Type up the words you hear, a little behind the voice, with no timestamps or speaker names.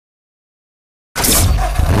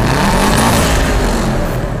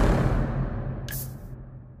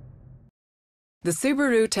The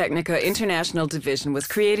Subaru Technica International Division was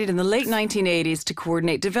created in the late 1980s to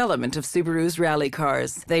coordinate development of Subaru's rally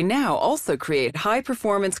cars. They now also create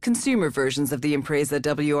high-performance consumer versions of the Impreza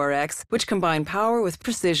WRX, which combine power with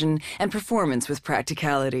precision and performance with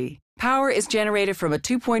practicality. Power is generated from a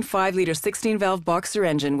 2.5-liter 16-valve boxer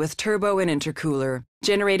engine with turbo and intercooler.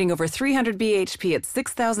 Generating over 300 bhp at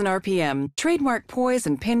 6,000 RPM, trademark poise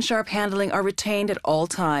and pin-sharp handling are retained at all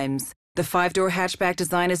times. The 5-door hatchback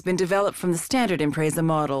design has been developed from the standard Impreza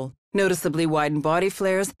model. Noticeably widened body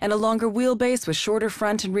flares and a longer wheelbase with shorter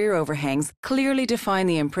front and rear overhangs clearly define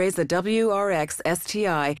the Impreza WRX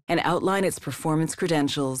STI and outline its performance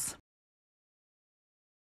credentials.